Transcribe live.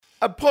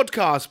a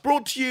podcast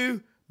brought to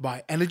you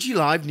by Energy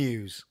Live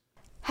News.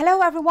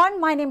 Hello everyone,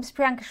 my name is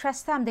Priyanka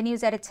Shrestha. I'm the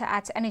news editor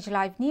at Energy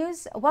Live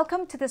News.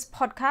 Welcome to this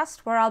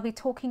podcast where I'll be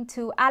talking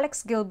to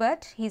Alex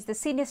Gilbert. He's the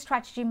Senior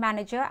Strategy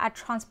Manager at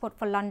Transport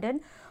for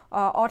London,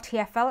 or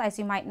TfL, as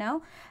you might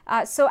know.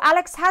 So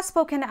Alex has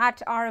spoken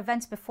at our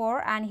events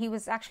before, and he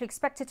was actually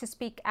expected to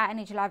speak at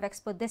Energy Live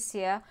Expo this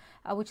year,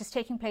 which is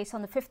taking place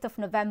on the 5th of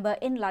November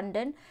in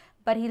London.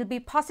 But he'll be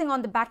passing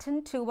on the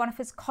baton to one of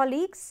his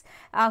colleagues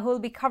who will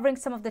be covering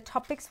some of the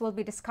topics we'll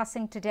be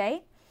discussing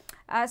today.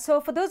 So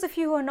for those of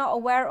you who are not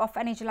aware of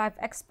Energy Live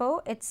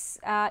Expo, it's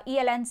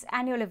ELN's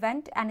annual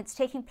event, and it's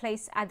taking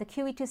place at the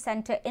QE2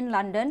 Centre in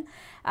London.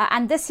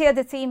 And this year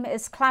the theme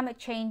is climate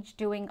change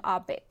doing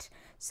our bit.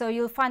 So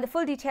you'll find the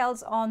full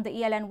details on the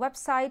ELN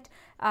website.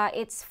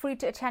 It's free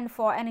to attend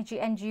for energy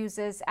end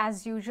users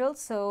as usual.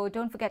 So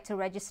don't forget to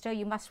register.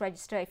 You must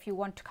register if you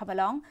want to come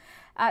along.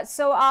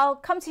 So I'll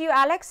come to you,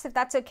 Alex, if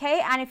that's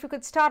okay. And if you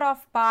could start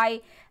off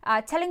by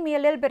telling me a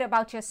little bit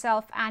about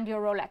yourself and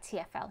your role at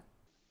TfL.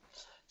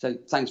 So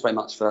thanks very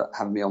much for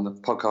having me on the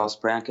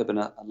podcast, Priyanka. I've been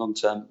a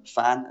long-term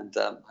fan, and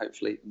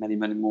hopefully many,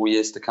 many more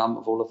years to come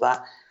of all of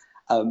that.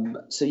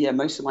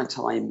 Most of my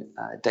time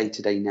day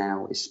to day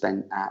now is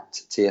spent at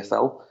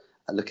TfL,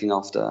 looking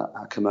after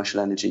commercial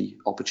energy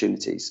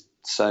opportunities.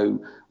 So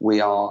we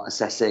are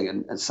assessing,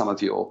 and some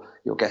of your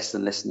guests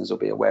and listeners will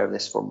be aware of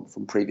this from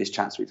previous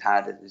chats we've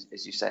had.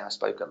 As you say, I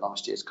spoke at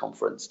last year's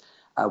conference.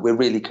 We're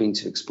really keen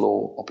to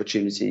explore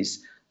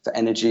opportunities for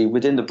energy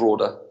within the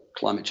broader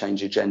climate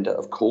change agenda,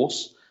 of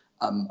course,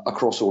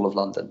 across all of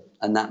London.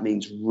 And that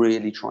means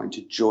really trying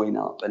to join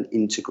up and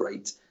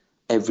integrate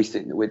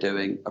everything that we're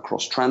doing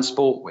across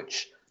transport,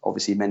 which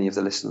obviously many of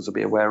the listeners will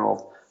be aware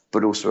of,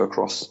 but also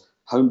across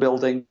home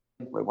building.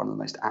 We're one of the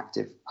most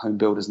active home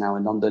builders now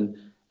in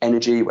London,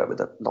 energy, where we're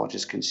the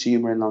largest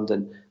consumer in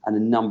London, and a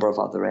number of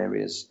other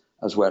areas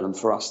as well. And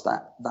for us,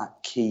 that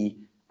key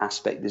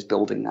aspect is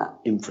building that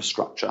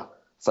infrastructure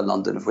for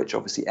London, of which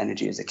obviously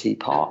energy is a key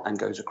part and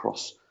goes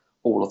across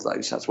all of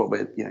those. That's what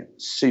we're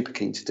super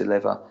keen to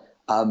deliver.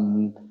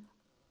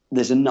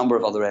 There's a number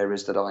of other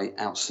areas that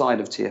outside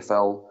of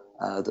TfL,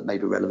 that may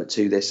be relevant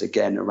to this,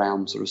 again,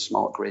 around sort of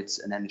smart grids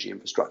and energy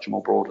infrastructure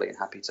more broadly, and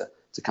happy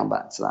to come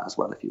back to that as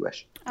well if you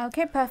wish.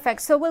 Okay,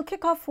 perfect. So we'll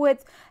kick off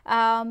with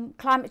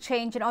climate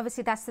change, and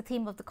obviously that's the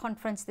theme of the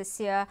conference this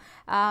year,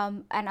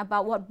 and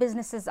about what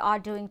businesses are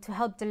doing to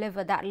help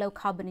deliver that low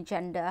carbon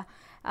agenda.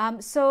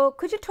 So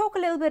could you talk a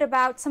little bit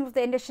about some of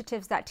the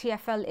initiatives that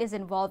TfL is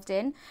involved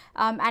in,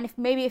 and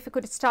if you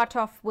could start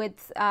off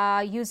with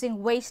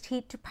using waste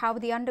heat to power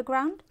the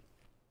underground?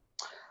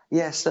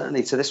 Yeah,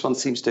 certainly. So this one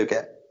seems to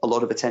get a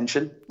lot of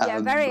attention.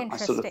 Yeah, very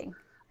interesting.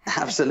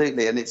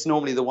 Absolutely. And it's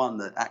normally the one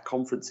that at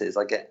conferences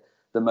I get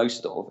the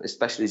most of,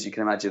 especially as you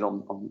can imagine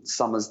on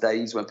summer's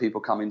days when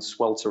people come in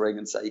sweltering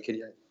and say, can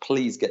you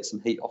please get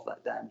some heat off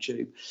that damn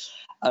tube?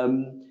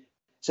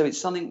 So it's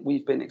something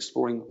we've been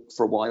exploring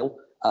for a while.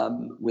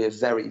 We're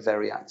very,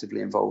 very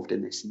actively involved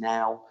in this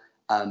now.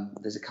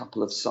 There's a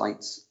couple of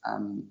sites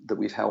that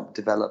we've helped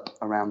develop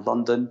around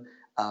London.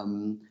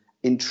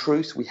 In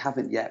truth, we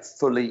haven't yet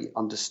fully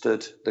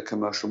understood the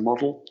commercial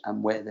model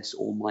and where this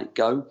all might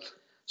go.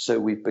 So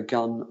we've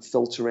begun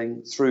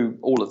filtering through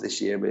all of this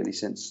year, really,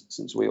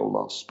 since we all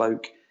last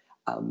spoke,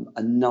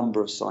 a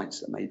number of sites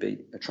that may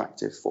be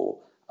attractive for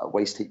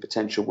waste heat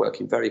potential,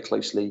 working very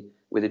closely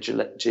with a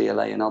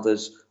GLA and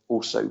others,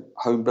 also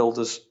home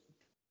builders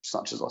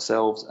such as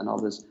ourselves and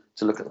others,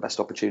 to look at the best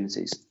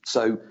opportunities.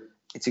 So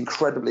it's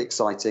incredibly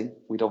exciting.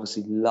 We'd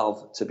obviously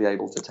love to be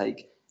able to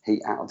take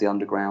heat out of the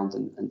underground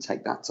and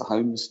take that to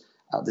homes.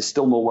 There's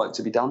still more work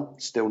to be done,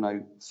 still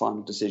no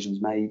final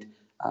decisions made,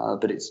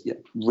 but it's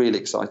really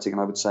exciting, and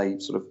I would say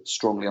sort of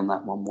strongly on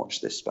that one, watch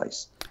this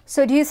space.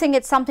 So do you think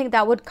it's something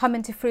that would come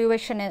into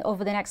fruition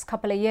over the next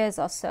couple of years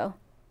or so?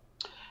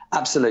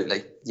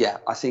 Absolutely, yeah.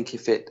 I think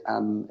if it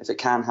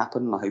can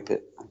happen, and I hope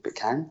it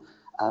can,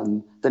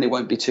 then it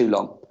won't be too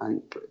long. I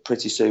think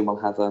pretty soon we'll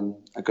have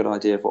a good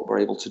idea of what we're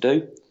able to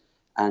do.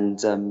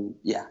 And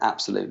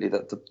absolutely,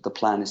 the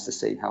plan is to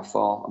see how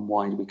far and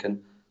wide we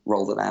can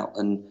roll that out.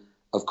 And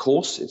of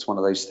course, it's one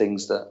of those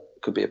things that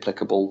could be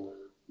applicable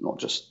not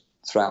just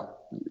throughout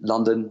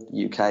London,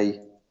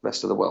 UK,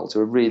 rest of the world. So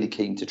we're really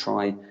keen to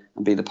try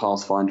and be the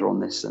pathfinder on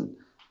this and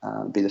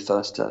be the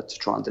first to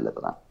try and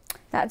deliver that.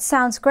 That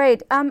sounds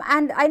great.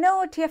 And I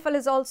know TfL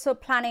is also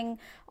planning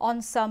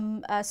on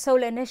some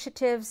solar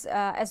initiatives,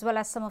 as well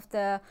as some of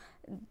the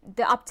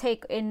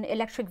uptake in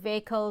electric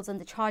vehicles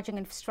and the charging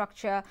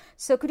infrastructure.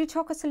 So could you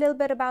talk us a little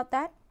bit about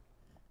that?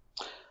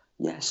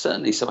 Yeah,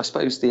 certainly. So I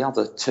suppose the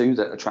other two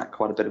that attract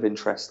quite a bit of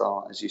interest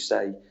are, as you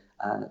say,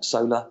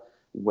 solar,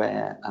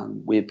 where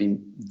we've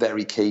been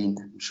very keen,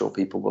 I'm sure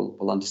people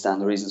will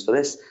understand the reasons for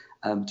this,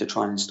 to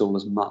try and install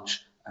as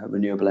much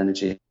renewable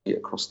energy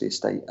across the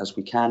estate as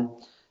we can.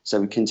 So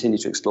we continue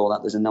to explore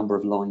that. There's a number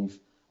of live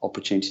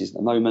opportunities at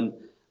the moment.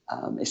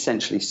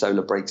 Essentially,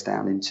 solar breaks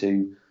down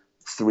into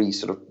three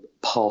sort of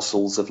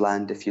parcels of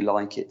land, if you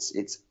like.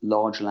 It's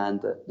large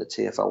land that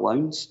TfL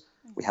owns.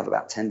 We have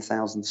about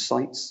 10,000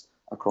 sites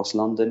across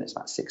London. It's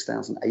about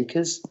 6,000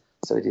 acres,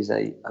 so it is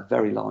a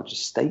very large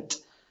estate.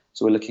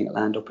 So we're looking at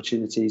land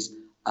opportunities.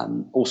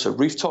 Also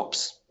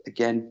rooftops,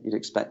 again, you'd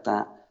expect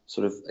that,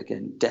 sort of,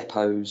 again,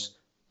 depots,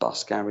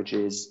 bus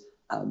garages,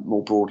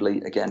 more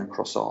broadly, again,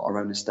 across our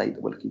own estate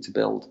that we're looking to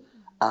build.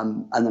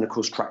 And then, of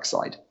course,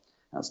 trackside.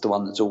 That's the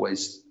one that's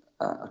always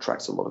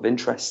attracts a lot of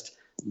interest.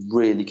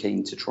 Really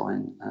keen to try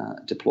and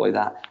deploy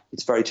that.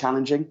 It's very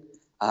challenging.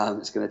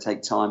 It's going to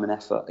take time and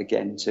effort,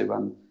 again,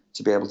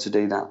 to be able to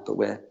do that, but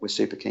we're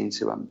super keen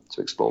to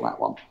explore that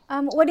one.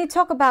 When you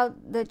talk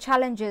about the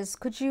challenges,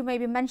 could you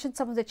maybe mention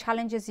some of the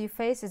challenges you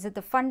face? Is it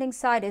the funding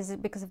side? Is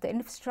it because of the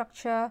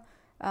infrastructure?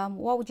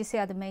 What would you say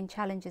are the main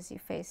challenges you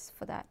face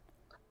for that?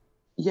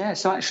 Yeah,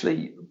 so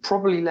actually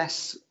probably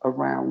less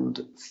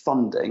around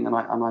funding, and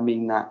I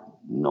mean that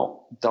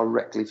not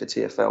directly for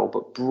TfL,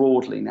 but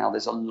broadly now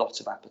there's a lot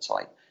of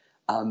appetite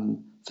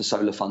for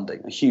solar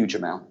funding, a huge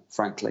amount,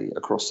 frankly,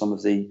 across some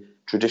of the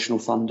traditional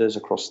funders,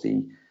 across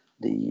the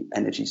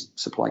energy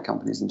supply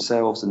companies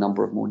themselves, a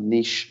number of more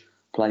niche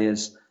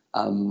players.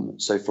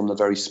 So from the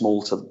very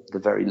small to the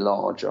very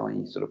large,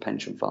 i.e. sort of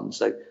pension funds.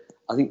 So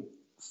I think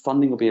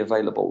funding will be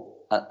available,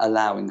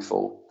 allowing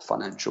for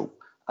financial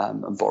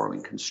and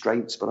borrowing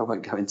constraints, but I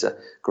won't go into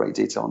great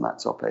detail on that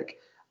topic.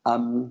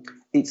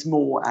 It's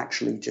more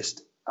actually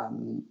just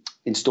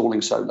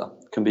installing solar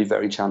can be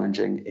very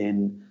challenging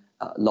in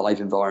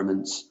live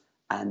environments,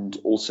 and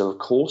also, of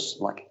course,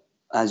 like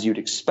as you'd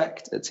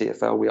expect at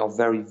TfL, we are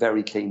very,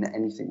 very keen that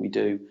anything we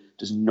do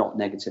does not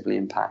negatively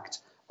impact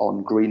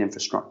on green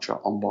infrastructure,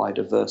 on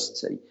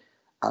biodiversity.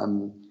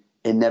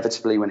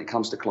 Inevitably, when it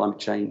comes to climate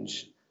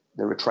change,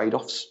 there are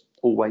trade-offs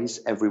always,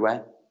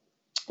 everywhere.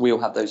 We all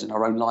have those in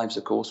our own lives,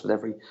 of course, with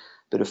every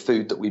bit of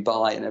food that we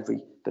buy and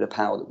every bit of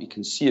power that we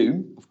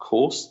consume, of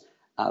course.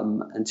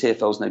 And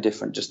TfL is no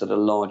different, just at a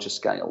larger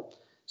scale.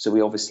 So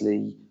we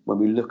obviously, when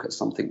we look at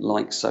something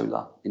like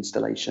solar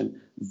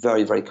installation,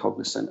 very, very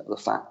cognizant of the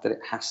fact that it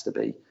has to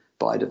be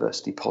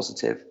biodiversity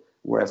positive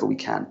wherever we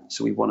can.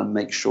 So we want to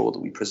make sure that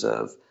we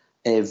preserve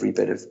every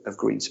bit of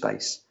green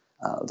space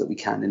that we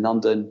can in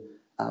London,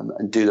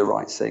 and do the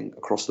right thing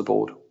across the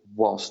board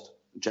whilst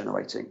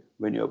generating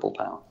renewable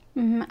power.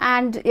 Mm-hmm.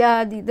 And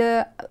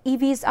the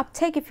EVs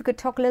uptake, if you could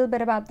talk a little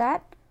bit about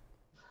that.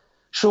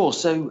 Sure.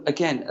 So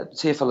again,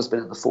 TfL has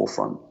been at the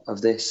forefront of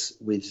this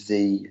with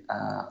the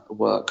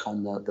work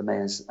on the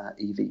Mayor's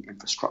EV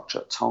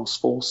Infrastructure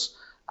Task Force.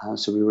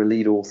 So we were a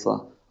lead author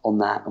on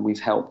that, and we've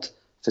helped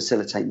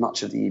facilitate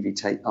much of the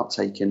EV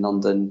uptake in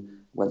London,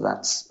 whether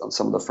that's on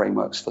some of the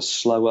frameworks for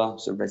slower,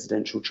 so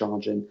residential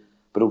charging,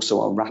 but also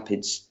our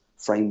Rapids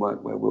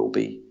framework, where we'll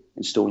be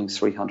installing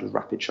 300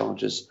 rapid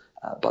chargers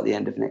by the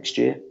end of next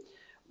year.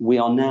 We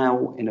are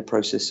now in a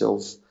process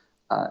of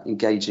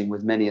engaging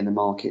with many in the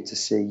market to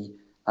see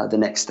the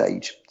next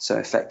stage. So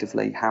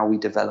effectively how we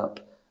develop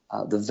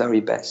the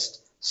very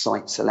best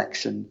site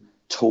selection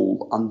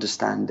tool,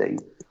 understanding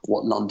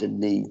what London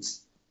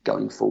needs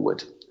going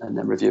forward, and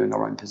then reviewing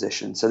our own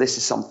position. So this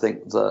is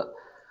something that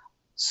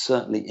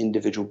certainly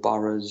individual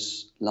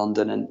boroughs,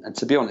 London, and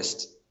to be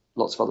honest,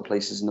 lots of other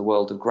places in the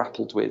world have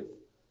grappled with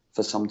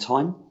for some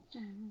time.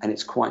 Mm-hmm. And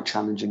it's quite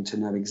challenging to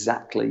know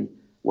exactly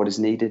what is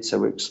needed. So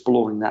we're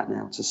exploring that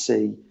now to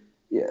see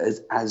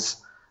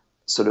as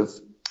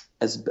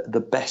the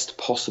best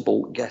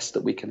possible guess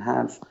that we can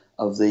have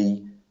of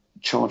the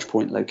charge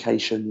point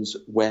locations,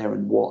 where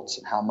and what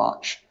and how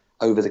much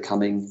over the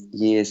coming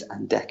years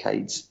and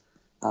decades.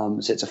 So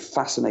it's a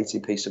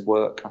fascinating piece of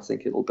work. I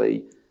think it'll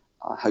be,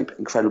 I hope,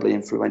 incredibly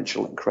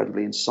influential,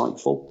 incredibly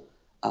insightful.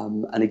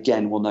 And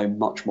again, we'll know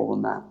much more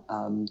on that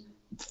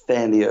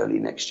fairly early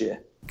next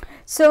year.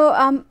 So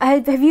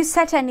has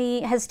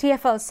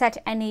TfL set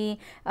any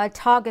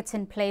targets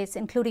in place,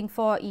 including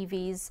for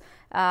EVs,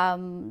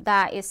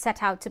 that is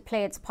set out to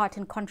play its part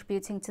in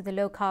contributing to the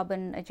low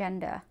carbon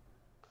agenda?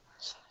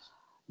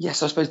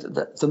 Yes, I suppose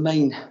the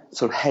main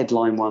sort of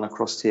headline one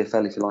across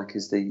TfL, if you like,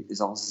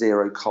 is our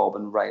zero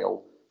carbon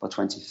rail by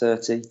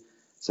 2030.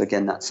 So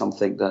again, that's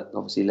something that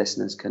obviously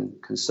listeners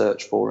can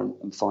search for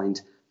and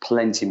find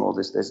plenty more.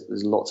 There's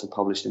lots of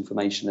published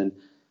information, and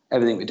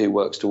everything we do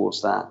works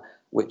towards that,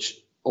 which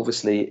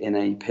obviously in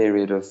a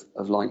period of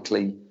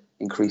likely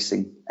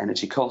increasing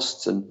energy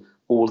costs and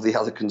all of the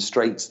other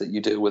constraints that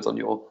you deal with on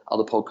your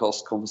other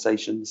podcast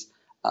conversations,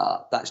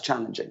 that's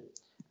challenging.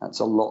 That's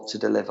a lot to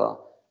deliver.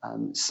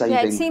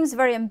 Yeah, it seems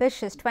very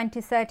ambitious,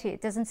 2030.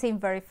 It doesn't seem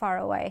very far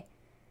away.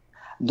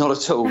 Not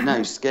at all, no,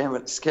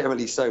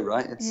 scarily so,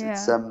 right?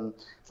 It's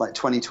like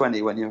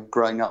 2020 when you're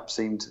growing up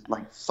seemed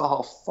like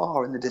far,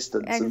 far in the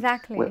distance.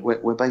 Exactly.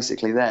 We're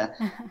basically there.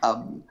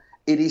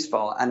 It is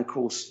far, and of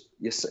course,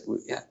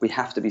 we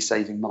have to be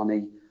saving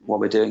money while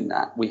we're doing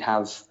that. We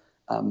have,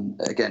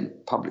 again,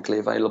 publicly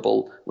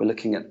available, we're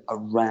looking at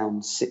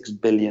around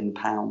 £6 billion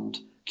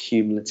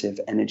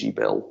cumulative energy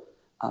bill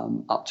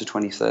up to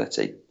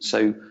 2030.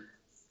 So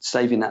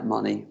saving that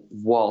money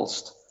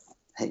whilst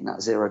hitting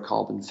that zero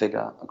carbon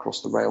figure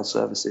across the rail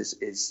services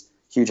is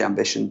huge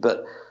ambition.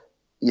 But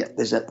yeah,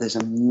 there's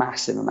a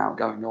massive amount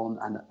going on,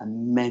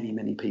 and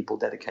many people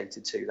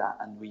dedicated to that,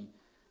 and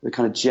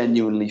kind of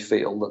genuinely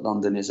feel that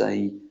London is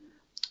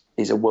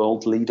a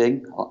world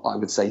leading, I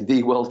would say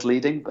the world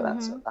leading, but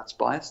that's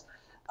biased,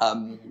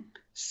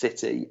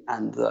 city,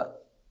 and that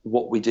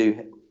what we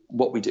do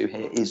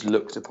here is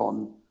looked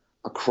upon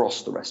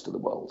across the rest of the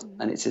world,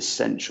 and it's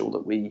essential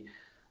that we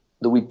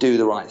do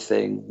the right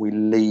thing, we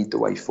lead the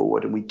way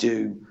forward, and we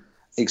do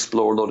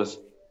explore a lot of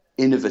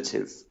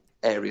innovative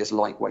areas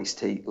like waste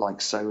heat,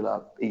 like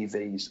solar,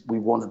 EVs. We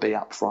want to be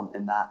up front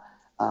in that.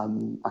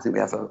 I think we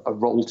have a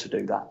role to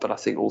do that, but I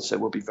think also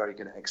we'll be very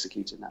good at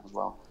executing that as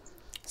well.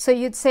 So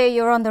you'd say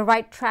you're on the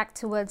right track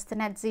towards the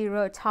net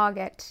zero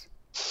target.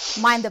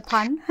 Mind the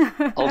pun.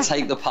 I'll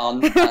take the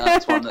pun.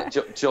 It's one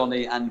that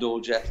Johnny and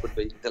or Jeff would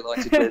be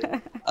delighted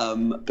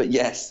with. But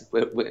yes,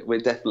 we're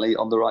definitely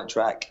on the right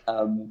track.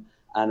 And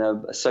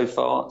so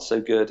far, so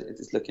good. It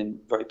is looking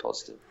very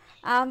positive.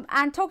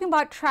 And talking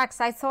about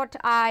tracks, I thought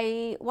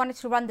I wanted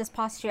to run this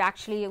past you,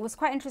 actually. It was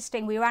quite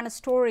interesting. We ran a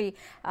story,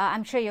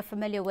 I'm sure you're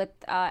familiar with,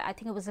 I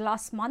think it was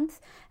last month,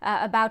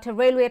 about a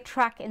railway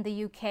track in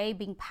the UK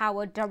being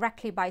powered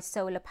directly by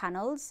solar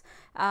panels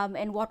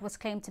in what was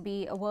claimed to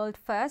be a world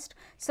first.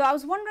 So I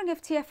was wondering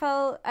if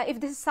TfL, if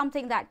this is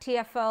something that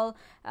TfL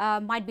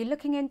might be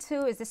looking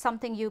into. Is this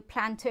something you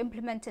plan to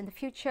implement in the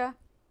future?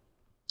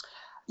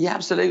 Yeah,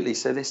 absolutely.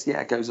 So this,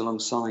 goes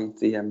alongside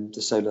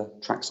the solar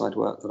trackside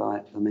work that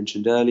I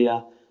mentioned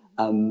earlier.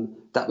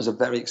 That was a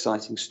very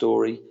exciting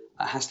story.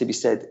 It has to be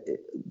said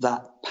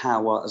that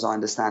power, as I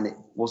understand it,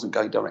 wasn't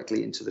going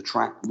directly into the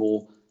track,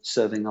 more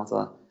serving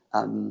other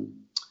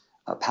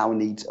power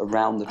needs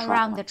around the track,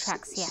 around the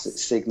tracks,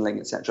 yes, signalling,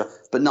 etc.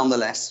 But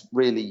nonetheless,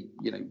 really,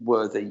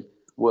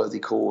 worthy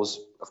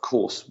cause. Of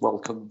course,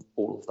 welcome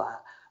all of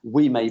that.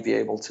 We may be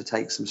able to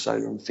take some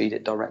solar and feed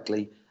it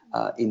directly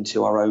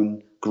into our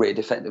own grid.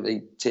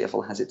 Effectively,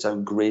 TfL has its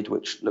own grid,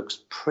 which looks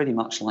pretty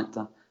much like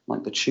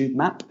the tube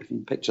map, if you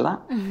can picture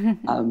that.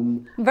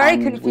 Very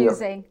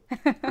confusing.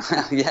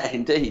 Yeah,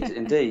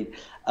 indeed.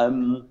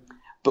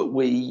 But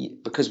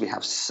because we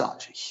have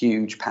such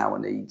huge power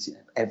needs,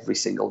 every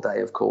single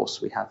day, of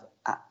course, we have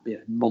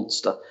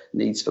monster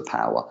needs for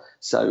power.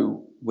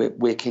 So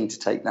we're keen to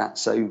take that.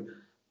 So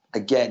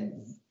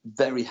again,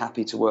 very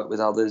happy to work with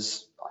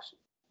others. I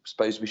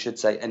suppose we should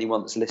say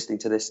anyone that's listening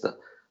to this that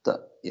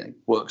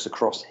works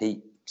across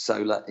heat,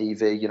 solar,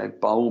 EV,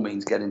 by all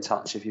means get in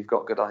touch if you've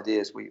got good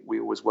ideas. We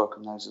always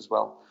welcome those as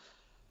well.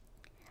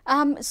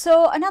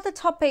 So another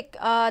topic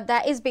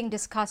that is being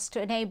discussed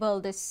to enable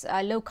this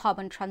low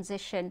carbon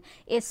transition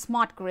is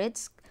smart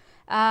grids.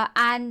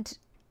 And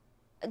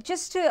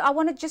I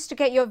wanted to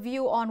get your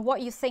view on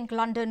what you think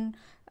London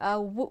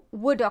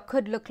would or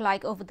could look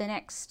like over the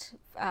next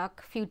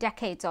few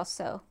decades or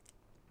so.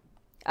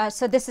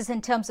 So this is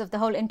in terms of the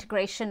whole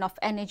integration of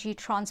energy,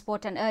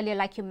 transport, and earlier,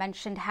 like you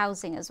mentioned,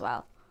 housing as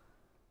well.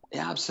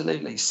 Yeah,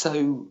 absolutely.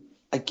 So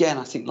again,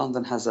 I think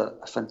London has a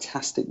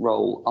fantastic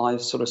role.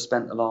 I've sort of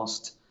spent the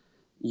last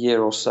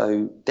year or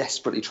so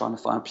desperately trying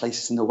to find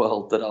places in the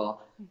world that are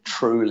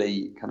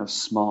truly kind of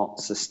smart,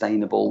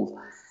 sustainable.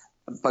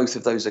 Both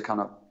of those are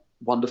kind of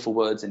wonderful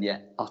words and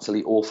yet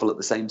utterly awful at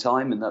the same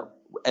time, and that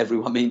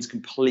everyone means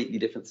completely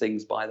different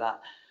things by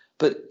that.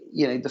 But,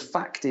 the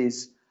fact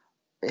is,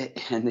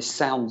 and this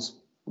sounds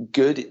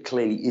good, it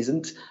clearly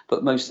isn't,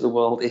 but most of the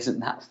world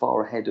isn't that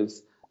far ahead of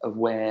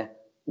where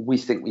we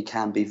think we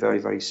can be very,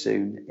 very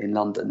soon in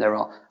London. There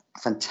are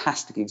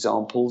fantastic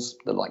examples,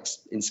 like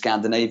in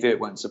Scandinavia, it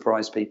won't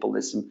surprise people.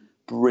 There's some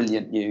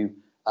brilliant new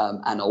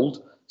and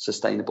old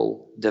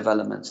sustainable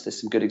developments. There's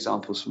some good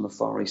examples from the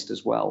Far East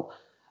as well.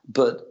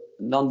 But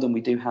London,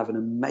 we do have an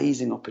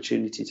amazing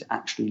opportunity to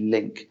actually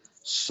link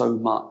so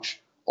much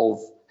of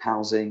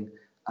housing,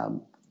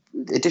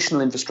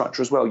 additional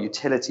infrastructure as well,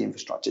 utility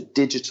infrastructure,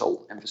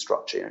 digital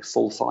infrastructure,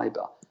 full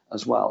fibre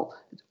as well.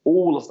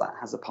 All of that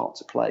has a part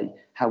to play,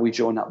 how we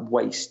join up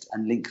waste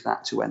and link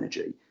that to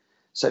energy.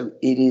 So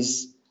it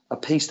is a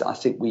piece that I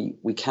think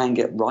we can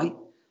get right.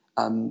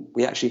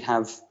 We actually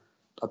have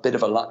a bit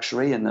of a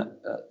luxury in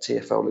that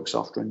TfL looks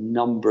after a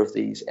number of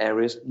these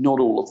areas, not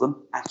all of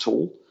them at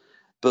all,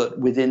 but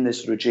within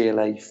this sort of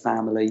GLA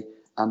family,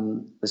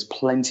 there's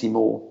plenty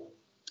more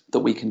that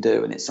we can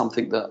do, and it's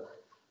something that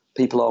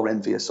people are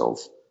envious of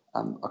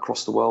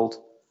across the world.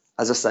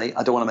 As I say,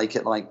 I don't want to make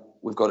it like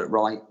we've got it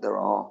right. There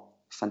are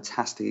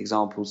fantastic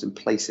examples in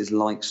places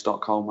like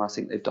Stockholm where I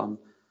think they've done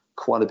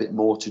quite a bit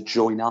more to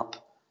join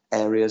up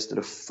areas that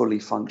are fully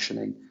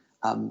functioning.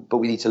 But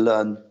we need to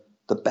learn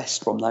the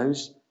best from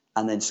those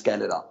and then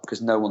scale it up,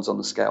 because no one's on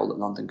the scale that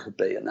London could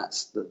be, and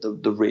that's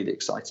the really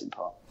exciting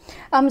part.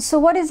 So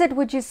what is it,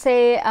 would you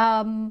say,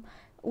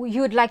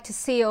 you would like to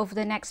see over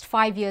the next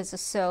 5 years or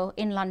so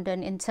in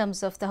London in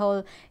terms of the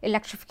whole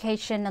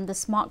electrification and the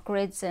smart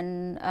grids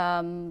and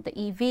the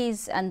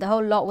EVs and the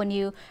whole lot? When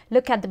you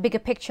look at the bigger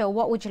picture,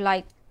 what would you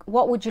like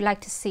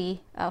to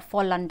see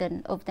for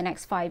London over the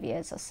next 5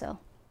 years or so?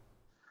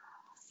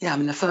 Yeah, I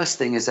mean, the first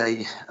thing is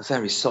a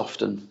very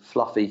soft and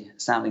fluffy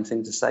sounding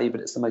thing to say, but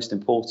it's the most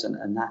important,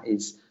 and that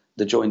is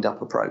the joined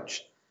up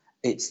approach.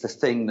 It's the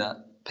thing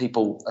that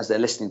people, as they're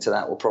listening to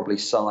that, will probably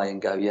sigh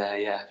and go,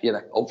 yeah,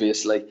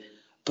 obviously.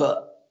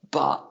 But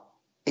but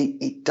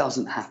it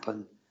doesn't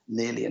happen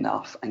nearly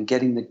enough. And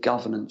getting the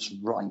governance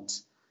right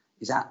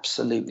is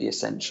absolutely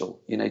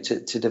essential.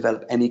 To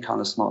develop any kind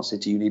of smart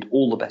city, you need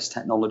all the best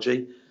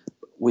technology.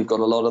 We've got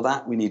a lot of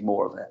that. We need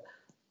more of it.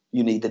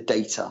 You need the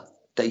data.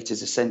 Data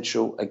is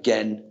essential.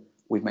 Again,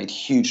 we've made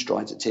huge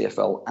strides at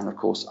TfL, and of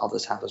course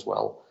others have as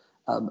well.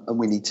 And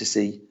we need to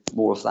see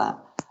more of that.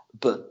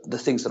 But the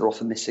things that are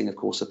often missing, of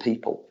course, are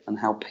people, and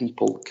how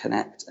people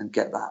connect and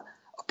get that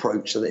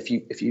approach. So that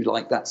if you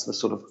like, that's the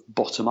sort of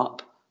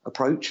bottom-up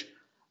approach.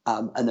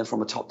 And then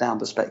from a top-down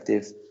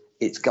perspective,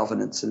 it's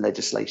governance and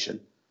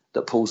legislation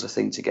that pulls a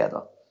thing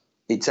together.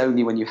 It's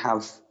only when you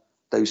have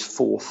those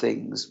four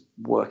things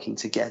working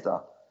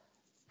together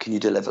can you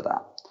deliver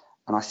that.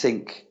 And I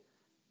think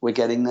we're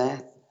getting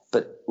there.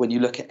 But when you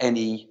look at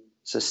any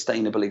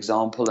sustainable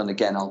example, and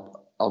again,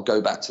 I'll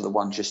go back to the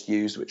one just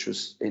used, which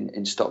was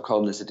in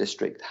Stockholm. There's a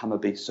district,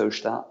 Hammarby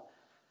Sjöstad.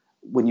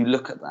 When you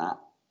look at that,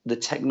 the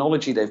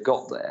technology they've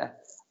got there,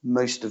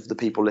 most of the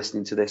people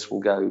listening to this will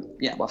go,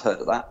 yeah, well, I've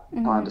heard of that.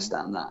 Mm-hmm. I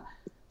understand that.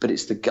 But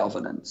it's the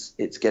governance.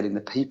 It's getting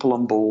the people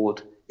on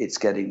board. It's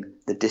getting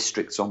the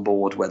districts on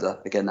board, whether,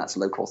 again, that's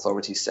local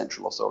authorities,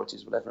 central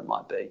authorities, whatever it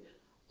might be,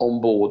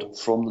 on board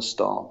from the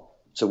start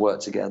to work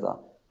together.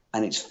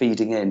 And it's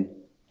feeding in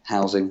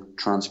housing,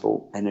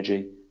 transport,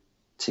 energy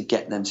to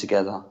get them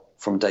together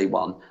from day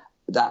one.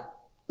 That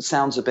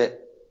sounds a bit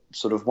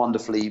sort of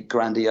wonderfully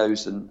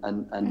grandiose and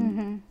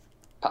mm-hmm.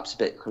 perhaps a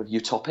bit kind of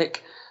utopic,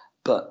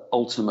 but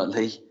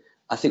ultimately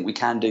I think we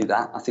can do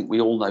that. I think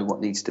we all know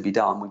what needs to be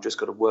done. We've just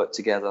got to work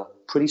together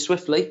pretty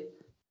swiftly,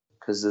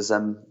 because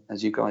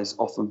as you guys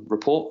often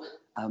report,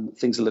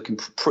 things are looking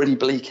pretty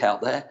bleak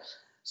out there.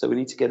 So we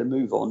need to get a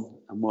move on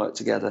and work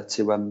together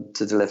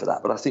to deliver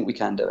that. But I think we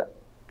can do it.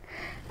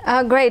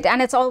 Great.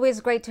 And it's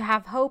always great to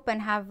have hope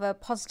and have a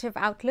positive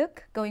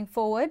outlook going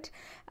forward.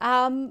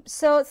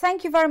 So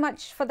thank you very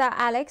much for that,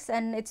 Alex.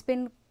 And it's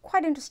been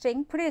quite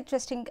interesting, pretty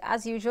interesting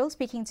as usual,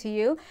 speaking to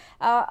you.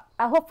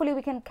 Hopefully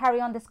we can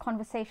carry on this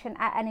conversation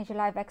at Energy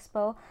Live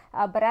Expo.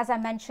 But as I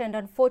mentioned,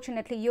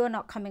 unfortunately, you're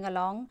not coming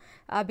along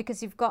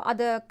because you've got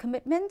other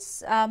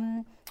commitments.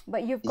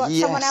 But you've got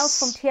someone else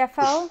from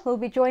TfL who will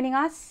be joining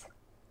us.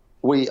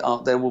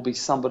 There will be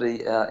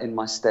somebody in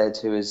my stead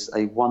who is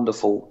a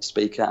wonderful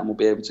speaker and will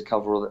be able to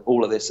cover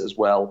all of this as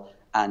well.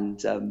 And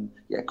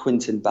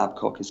Quintin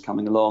Babcock is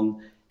coming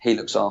along. He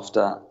looks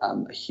after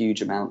a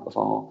huge amount of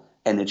our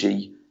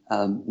energy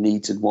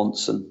needs and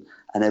wants and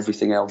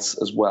everything else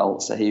as well.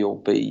 So he'll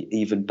be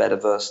even better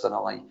versed than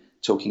I,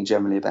 talking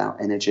generally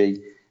about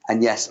energy.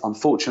 And yes,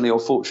 unfortunately or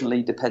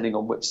fortunately, depending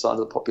on which side of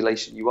the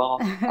population you are,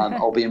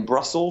 I'll be in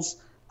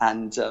Brussels.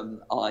 And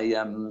I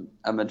am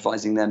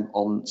advising them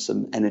on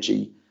some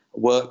energy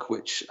work,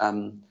 which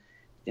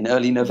in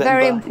early November,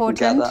 very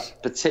important.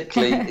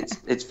 Particularly,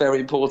 it's very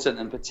important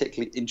and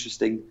particularly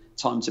interesting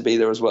time to be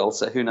there as well.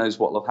 So who knows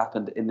what will have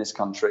happened in this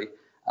country.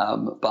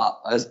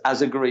 But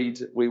as agreed,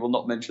 we will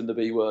not mention the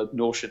B word,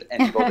 nor should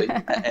anybody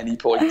at any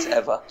point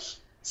ever.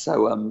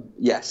 So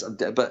yes,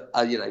 but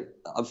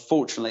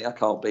unfortunately, I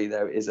can't be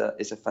there. It's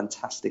a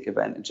fantastic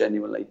event, and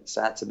genuinely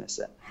sad to miss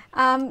it.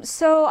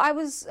 So I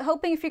was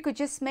hoping if you could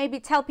just maybe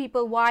tell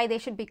people why they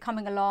should be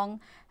coming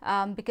along,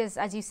 because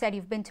as you said,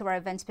 you've been to our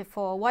events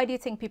before. Why do you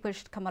think people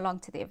should come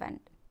along to the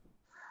event?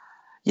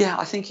 Yeah,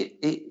 I think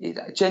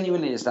it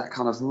genuinely is that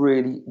kind of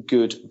really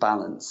good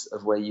balance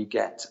of where you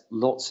get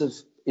lots of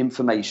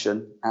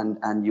information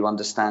and you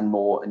understand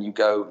more, and you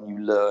go and you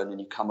learn and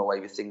you come away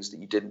with things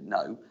that you didn't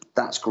know.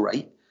 That's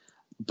great.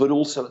 But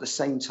also at the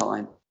same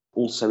time,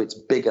 it's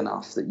big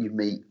enough that you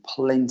meet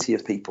plenty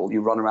of people. You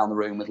run around the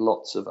room with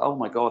lots of, oh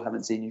my God,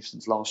 haven't seen you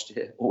since last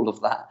year, all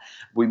of that.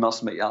 We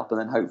must meet up,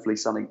 and then hopefully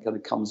something kind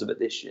of comes of it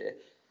this year.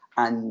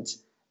 And,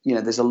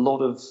 there's a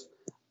lot of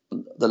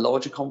the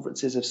larger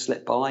conferences have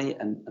slipped by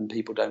and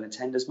people don't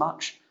attend as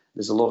much.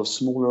 There's a lot of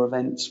smaller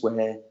events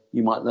where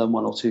you might learn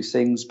one or two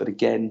things, but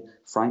again,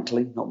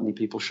 frankly, not many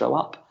people show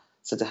up.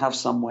 So to have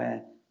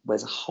somewhere where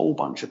there's a whole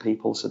bunch of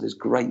people, so there's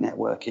great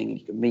networking and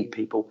you can meet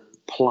people,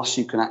 plus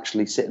you can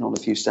actually sit in on a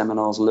few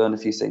seminars, learn a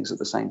few things at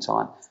the same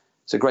time.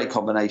 It's a great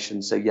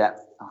combination. So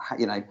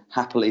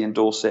happily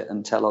endorse it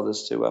and tell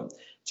others to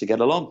get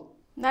along.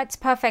 That's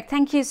perfect.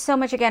 Thank you so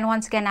much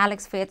once again,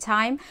 Alex, for your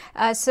time.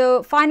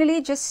 So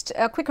finally, just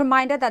a quick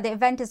reminder that the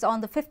event is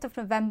on the 5th of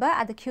November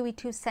at the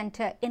QE2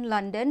 Centre in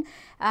London.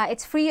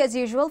 It's free as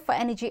usual for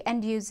energy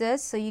end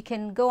users, so you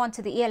can go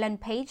onto the ELN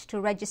page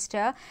to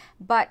register,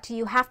 but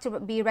you have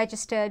to be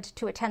registered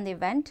to attend the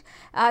event.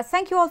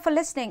 Thank you all for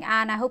listening,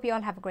 and I hope you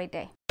all have a great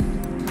day.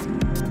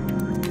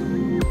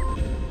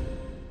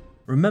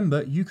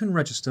 Remember, you can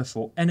register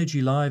for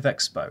Energy Live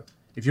Expo.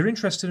 If you're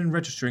interested in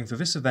registering for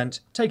this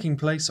event, taking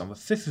place on the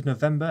 5th of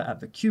November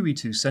at the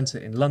QE2 Centre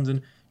in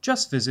London,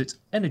 just visit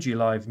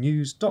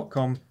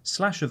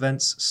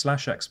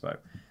energylivenews.com/events/expo.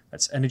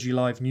 That's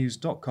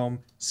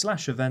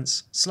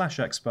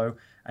energylivenews.com/events/expo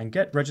and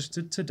get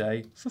registered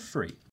today for free.